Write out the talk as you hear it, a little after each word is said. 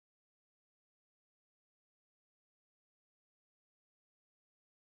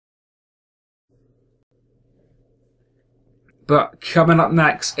But coming up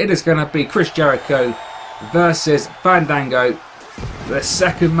next, it is going to be Chris Jericho versus Fandango. The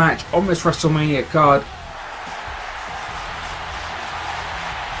second match on this WrestleMania card.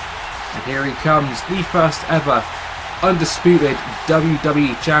 And here he comes, the first ever undisputed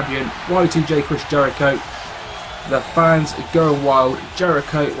WWE Champion, Y2J Chris Jericho. The fans are going wild.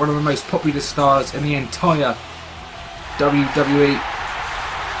 Jericho, one of the most popular stars in the entire WWE.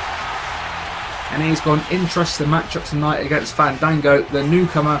 And he's got an interesting matchup tonight against Fandango, the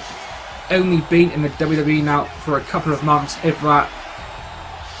newcomer. Only been in the WWE now for a couple of months, if that.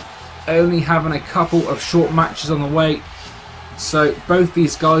 Only having a couple of short matches on the way. So both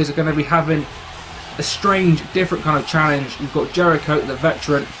these guys are going to be having a strange, different kind of challenge. You've got Jericho, the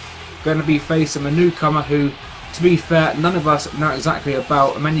veteran, going to be facing a newcomer who, to be fair, none of us know exactly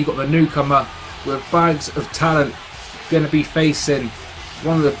about. And then you've got the newcomer with bags of talent going to be facing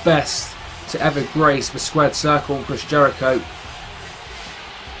one of the best to ever grace the squared circle, Chris Jericho.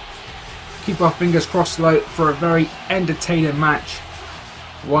 Keep our fingers crossed though for a very entertaining match.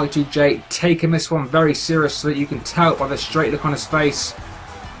 Y2J taking this one very seriously, you can tell by the straight look on his face.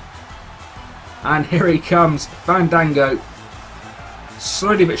 And here he comes, Fandango,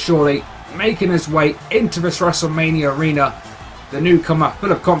 slowly but surely making his way into this WrestleMania arena. The newcomer,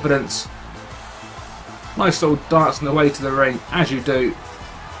 full of confidence. Nice little dance on the way to the ring, as you do.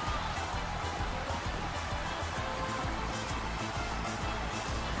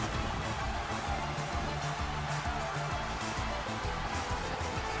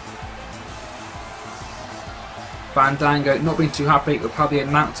 Fandango not being too happy with how the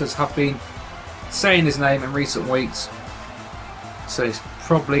announcers have been saying his name in recent weeks, so he's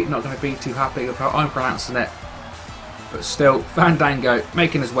probably not going to be too happy with how I'm pronouncing it. But still, Fandango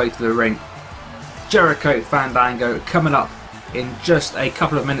making his way to the ring. Jericho Fandango coming up in just a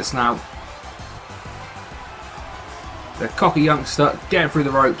couple of minutes now. The cocky youngster getting through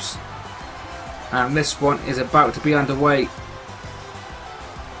the ropes, and this one is about to be underway,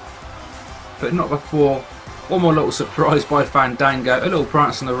 but not before one more little surprise by Fandango, a little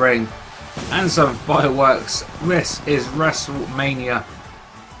prance in the ring, and some fireworks. This is WrestleMania.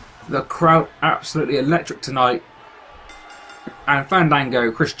 The crowd absolutely electric tonight. And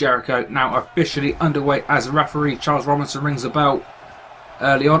Fandango, Chris Jericho, now officially underway as referee Charles Robinson rings the bell.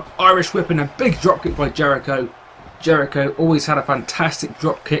 Early on, Irish whip and a big dropkick by Jericho. Jericho always had a fantastic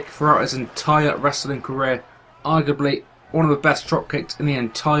dropkick throughout his entire wrestling career. Arguably one of the best dropkicks in the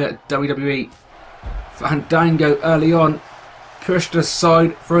entire WWE. Fandango early on, pushed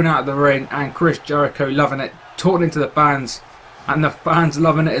aside, thrown out of the ring, and Chris Jericho loving it, taunting to the fans, and the fans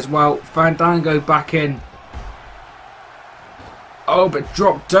loving it as well. Fandango back in. Oh, but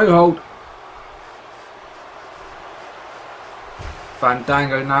drop toe hold.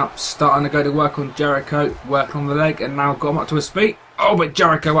 Fandango now starting to go to work on Jericho, working on the leg, and now got him up to his feet. Oh, but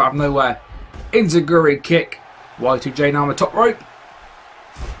Jericho out of nowhere. Enziguri kick. Y2J now on the top rope.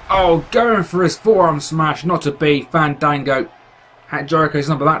 Oh, going for his forearm smash, not to be. Fandango had Jericho's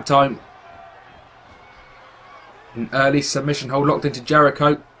number that time. An early submission hold locked into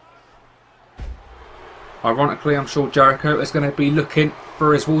Jericho. Ironically, I'm sure Jericho is going to be looking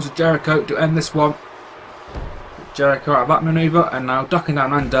for his walls of Jericho to end this one. Jericho out of that manoeuvre, and now ducking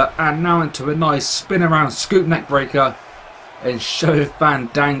down under, and now into a nice spin around scoop neck breaker. And show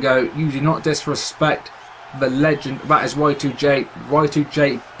Fandango using not disrespect the legend that is Y2J.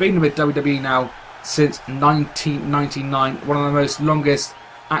 Y2J been with WWE now since 1999, one of the most longest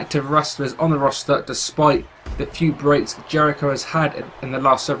active wrestlers on the roster, despite the few breaks Jericho has had in the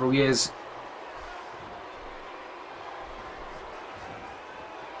last several years.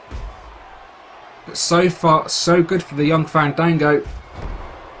 But so far, so good for the young Fandango.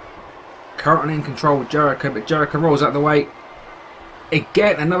 Currently in control with Jericho, but Jericho rolls out of the way.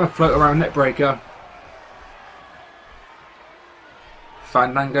 Again, another float around neckbreaker.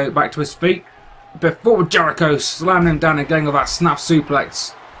 Fandango back to his feet before Jericho slamming him down again with that snap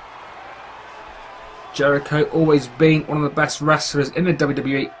suplex. Jericho always been one of the best wrestlers in the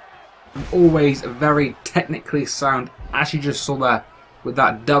WWE, and always very technically sound, as you just saw there with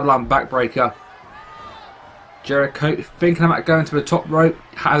that double arm backbreaker. Jericho thinking about going to the top rope,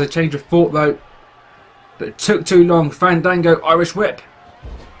 has a change of thought though, but it took too long. Fandango Irish whip.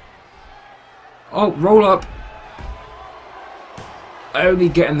 Oh, roll up. Only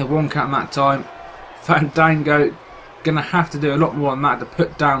getting the one count that time. Fandango gonna have to do a lot more than that to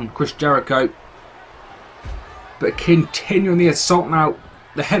put down Chris Jericho. But continuing the assault now.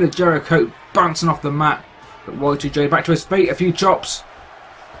 The head of Jericho bouncing off the mat. But Y2J back to his feet, a few chops.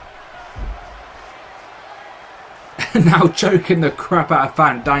 Now choking the crap out of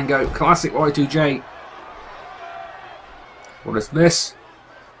Fandango. Classic Y2J. What is this?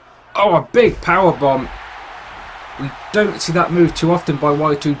 Oh, a big power bomb. We don't see that move too often by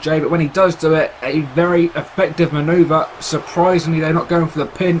Y2J, but when he does do it, a very effective maneuver. Surprisingly, they're not going for the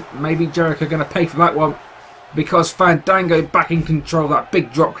pin. Maybe Jericho going to pay for that one, because Fandango back in control. That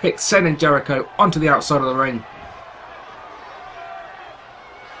big drop kick sending Jericho onto the outside of the ring.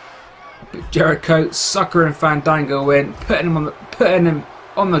 But Jericho suckering Fandango in, putting him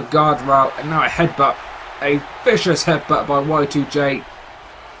on the guardrail, and now a headbutt, a vicious headbutt by Y2J.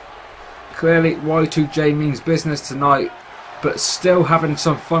 Clearly Y2J means business tonight, but still having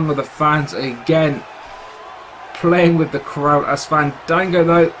some fun with the fans again, playing with the crowd as Fandango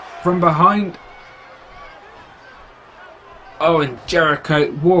though from behind. Oh, and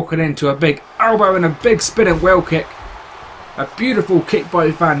Jericho walking into a big elbow and a big spinning wheel kick. A beautiful kick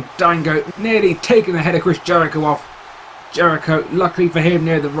by Fandango, nearly taking the head of Chris Jericho off. Jericho, luckily for him,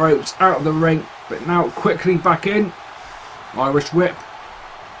 near the ropes, out of the ring, but now quickly back in. Irish whip.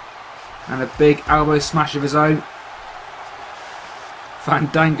 And a big elbow smash of his own.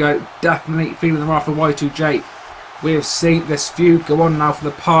 Fandango definitely feeling the wrath of Y2J. We have seen this feud go on now for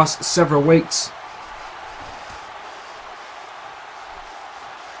the past several weeks.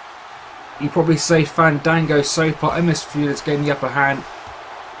 You probably say Fandango so far in this feud is getting the upper hand.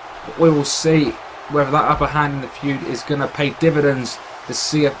 But we will see whether that upper hand in the feud is going to pay dividends to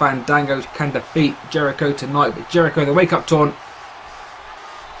see if Fandango can defeat Jericho tonight. But Jericho, the wake up taunt.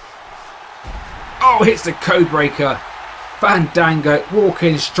 Oh, hits the code breaker. Fandango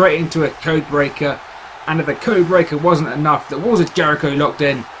walking straight into a code breaker. And if the code breaker wasn't enough, there was a Jericho locked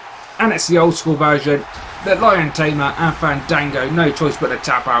in. And it's the old school version. The Lion Tamer and Fandango, no choice but to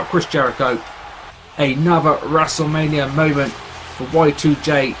tap out Chris Jericho. Another WrestleMania moment for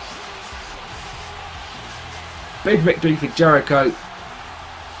Y2J. Big victory for Jericho.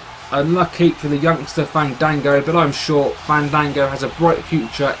 Unlucky for the youngster Fandango, but I'm sure Fandango has a bright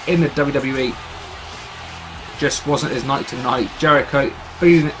future in the WWE. Just wasn't his night tonight. Jericho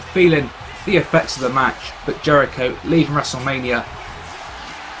feeling the effects of the match, but Jericho leaving WrestleMania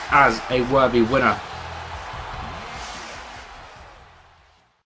as a worthy winner.